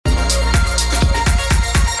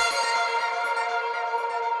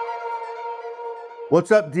What's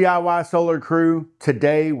up, DIY Solar crew?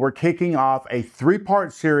 Today we're kicking off a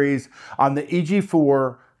three-part series on the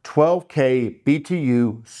EG4 12K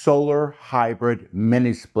BTU Solar Hybrid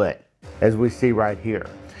Mini Split, as we see right here.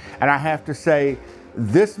 And I have to say,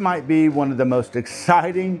 this might be one of the most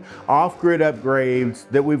exciting off-grid upgrades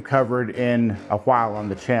that we've covered in a while on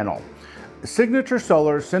the channel. Signature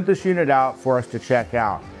Solar sent this unit out for us to check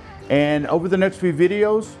out. And over the next few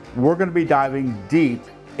videos, we're going to be diving deep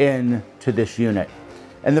into this unit.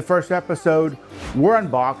 In the first episode, we're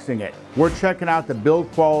unboxing it. We're checking out the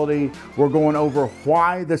build quality. We're going over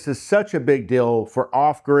why this is such a big deal for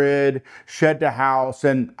off-grid, shed-to-house,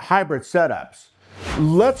 and hybrid setups.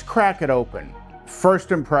 Let's crack it open.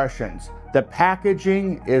 First impressions. The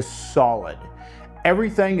packaging is solid.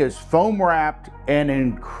 Everything is foam wrapped and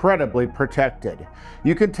incredibly protected.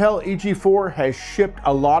 You can tell EG4 has shipped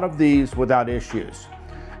a lot of these without issues.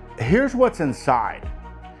 Here's what's inside.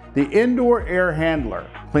 The indoor air handler,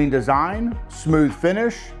 clean design, smooth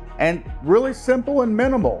finish, and really simple and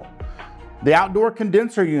minimal. The outdoor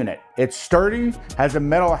condenser unit, it's sturdy, has a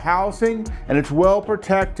metal housing, and it's well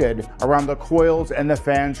protected around the coils and the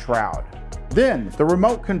fan shroud. Then the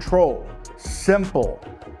remote control, simple.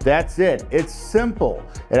 That's it, it's simple.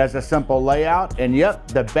 It has a simple layout, and yep,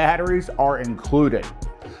 the batteries are included.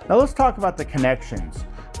 Now let's talk about the connections.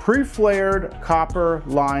 Pre-flared copper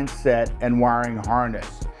line set and wiring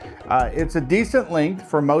harness. It's a decent length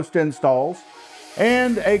for most installs,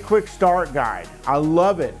 and a quick start guide. I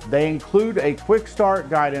love it. They include a quick start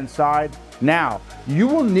guide inside. Now, you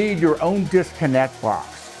will need your own disconnect box.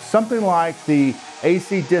 Something like the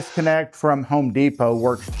AC disconnect from Home Depot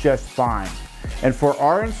works just fine. And for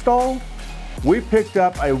our install, we picked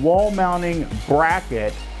up a wall mounting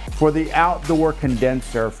bracket for the outdoor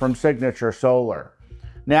condenser from Signature Solar.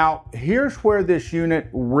 Now, here's where this unit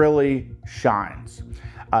really shines.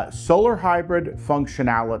 Solar hybrid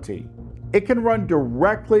functionality. It can run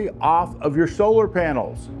directly off of your solar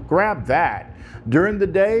panels. Grab that. During the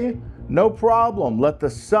day, no problem. Let the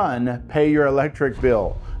sun pay your electric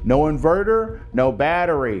bill. No inverter, no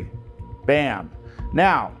battery. Bam.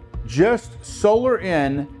 Now, just solar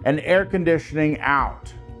in and air conditioning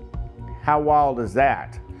out. How wild is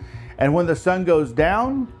that? And when the sun goes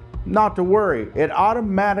down, not to worry. It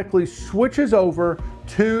automatically switches over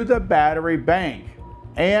to the battery bank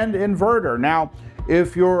and inverter. Now,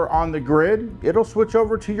 if you're on the grid, it'll switch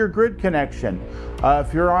over to your grid connection.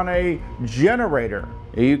 If you're on a generator,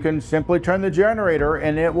 you can simply turn the generator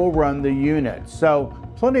and it will run the unit. So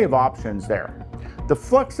plenty of options there. The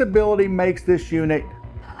flexibility makes this unit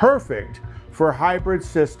perfect for hybrid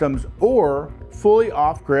systems or fully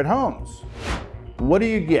off-grid homes. What do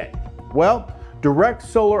you get? Well, direct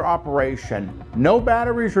solar operation, no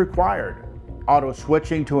batteries required. Auto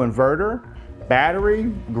switching to inverter, battery,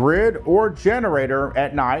 grid, or generator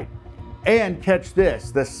at night. And catch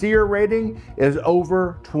this, the SEER rating is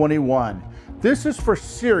over 21. This is for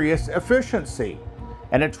serious efficiency.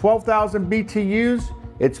 And at 12,000 BTUs,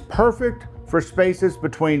 it's perfect for spaces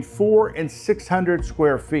between 400 and 600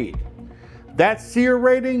 square feet. That SEER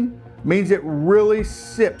rating means it really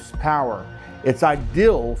sips power. It's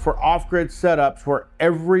ideal for off-grid setups where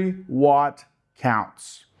every watt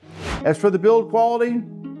counts. As for the build quality,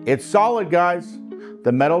 it's solid, guys.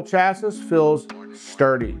 The metal chassis feels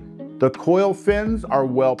sturdy. The coil fins are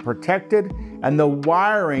well protected, and the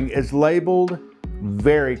wiring is labeled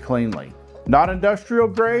very cleanly. Not industrial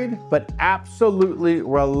grade, but absolutely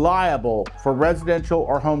reliable for residential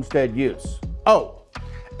or homestead use. Oh,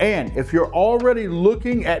 and if you're already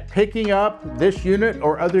looking at picking up this unit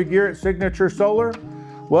or other gear at Signature Solar,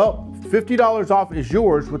 well, $50 off is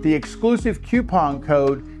yours with the exclusive coupon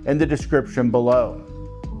code in the description below.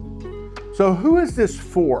 So who is this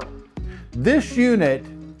for? This unit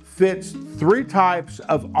fits three types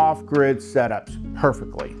of off-grid setups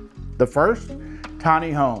perfectly. The first,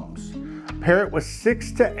 tiny homes. Pair it with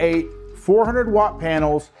 6 to 8 400-watt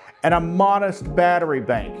panels and a modest battery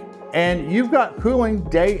bank, and you've got cooling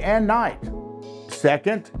day and night.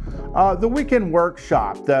 Second, the weekend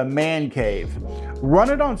workshop, the man cave. Run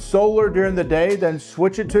it on solar during the day, then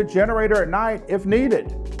switch it to a generator at night if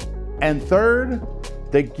needed. And third,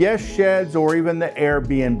 the guest sheds or even the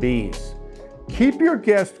Airbnbs. Keep your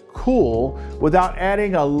guests cool without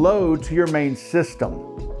adding a load to your main system.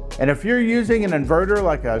 And if you're using an inverter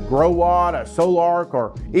like a Growatt, a Solarc,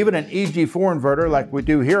 or even an EG4 inverter like we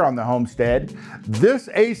do here on the homestead, this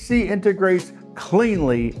AC integrates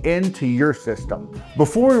cleanly into your system.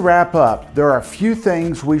 Before we wrap up, there are a few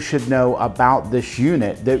things we should know about this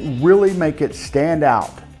unit that really make it stand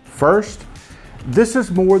out. First, this is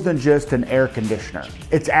more than just an air conditioner.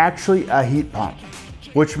 It's actually a heat pump.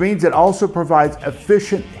 which means it also provides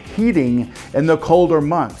efficient heating in the colder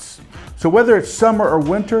months. So whether it's summer or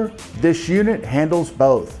winter, this unit handles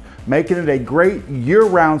both, making it a great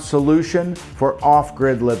year-round solution for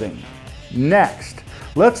off-grid living. Next,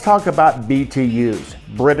 let's talk about BTUs,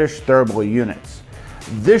 British Thermal Units.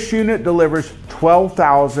 This unit delivers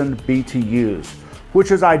 12,000 BTUs,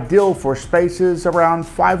 which is ideal for spaces around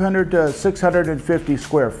 500 to 650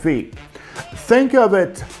 square feet. Think of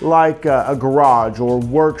it like a garage or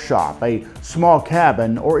workshop, a small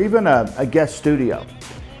cabin, or even a guest studio.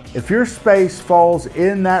 If your space falls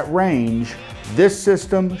in that range, this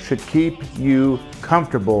system should keep you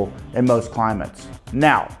comfortable in most climates.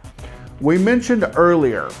 Now, we mentioned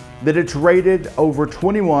earlier that it's rated over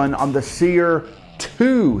 21 on the SEER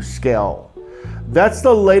 2 scale. That's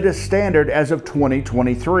the latest standard as of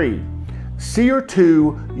 2023. SEER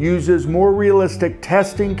 2 uses more realistic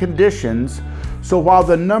testing conditions, so while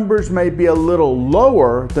the numbers may be a little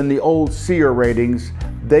lower than the old SEER ratings,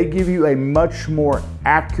 they give you a much more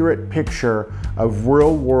accurate picture of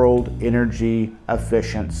real-world energy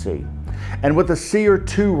efficiency. And with a SEER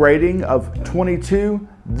 2 rating of 22,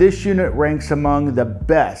 this unit ranks among the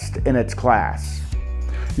best in its class.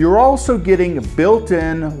 You're also getting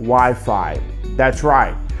built-in Wi-Fi. That's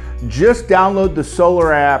right. Just download the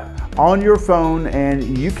Solar app on your phone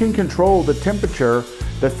and you can control the temperature,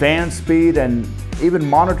 the fan speed, and even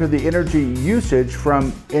monitor the energy usage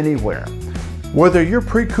from anywhere. Whether you're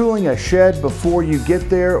pre-cooling a shed before you get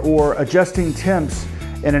there or adjusting temps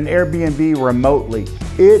in an Airbnb remotely,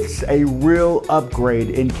 it's a real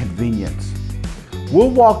upgrade in convenience.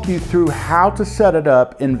 We'll walk you through how to set it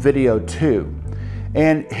up in video 2.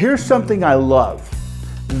 And here's something I love.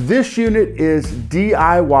 This unit is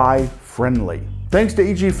DIY friendly. Thanks to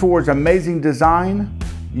EG4's amazing design,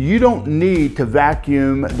 you don't need to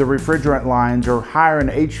vacuum the refrigerant lines or hire an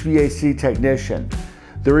HVAC technician.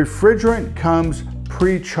 The refrigerant comes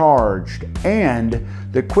pre-charged, and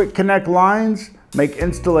the quick connect lines make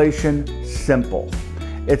installation simple.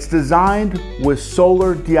 It's designed with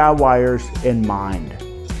solar DIYers in mind.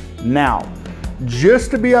 Now,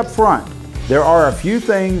 just to be upfront, there are a few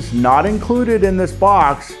things not included in this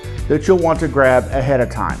box that you'll want to grab ahead of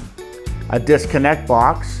time. A disconnect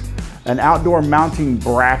box, an outdoor mounting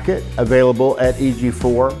bracket available at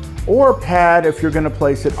EG4, or a pad if you're going to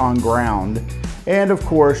place it on ground, and of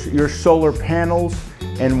course your solar panels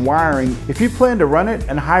and wiring if you plan to run it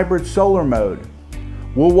in hybrid solar mode.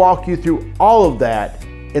 We'll walk you through all of that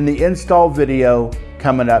in the install video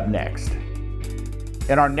coming up next.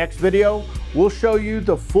 In our next video, we'll show you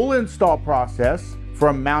the full install process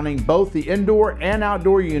from mounting both the indoor and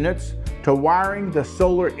outdoor units to wiring the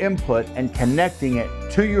solar input and connecting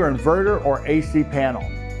it to your inverter or AC panel.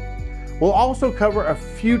 We'll also cover a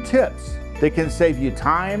few tips that can save you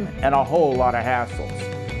time and a whole lot of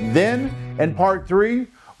hassles. Then, in part 3,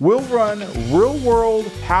 we'll run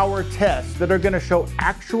real-world power tests that are going to show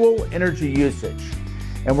actual energy usage.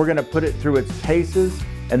 And we're going to put it through its paces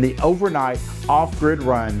and the overnight off-grid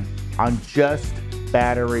run on just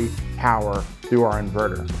battery power through our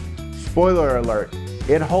inverter. Spoiler alert,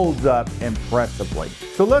 it holds up impressively.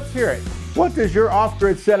 So let's hear it. What does your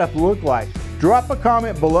off-grid setup look like? Drop a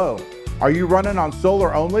comment below. Are you running on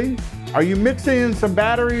solar only? Are you mixing in some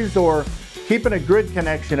batteries or keeping a grid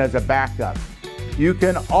connection as a backup? You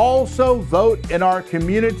can also vote in our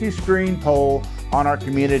community screen poll on our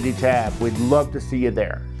community tab. We'd love to see you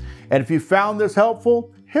there. And if you found this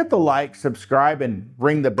helpful, hit the like, subscribe, and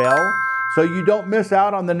ring the bell so you don't miss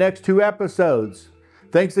out on the next 2 episodes.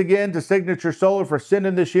 Thanks again to Signature Solar for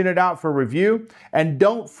sending this unit out for review. And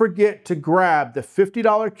don't forget to grab the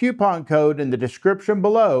 $50 coupon code in the description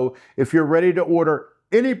below if you're ready to order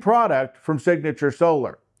any product from Signature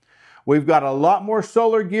Solar. We've got a lot more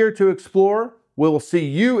solar gear to explore. We'll see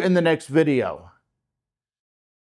you in the next video.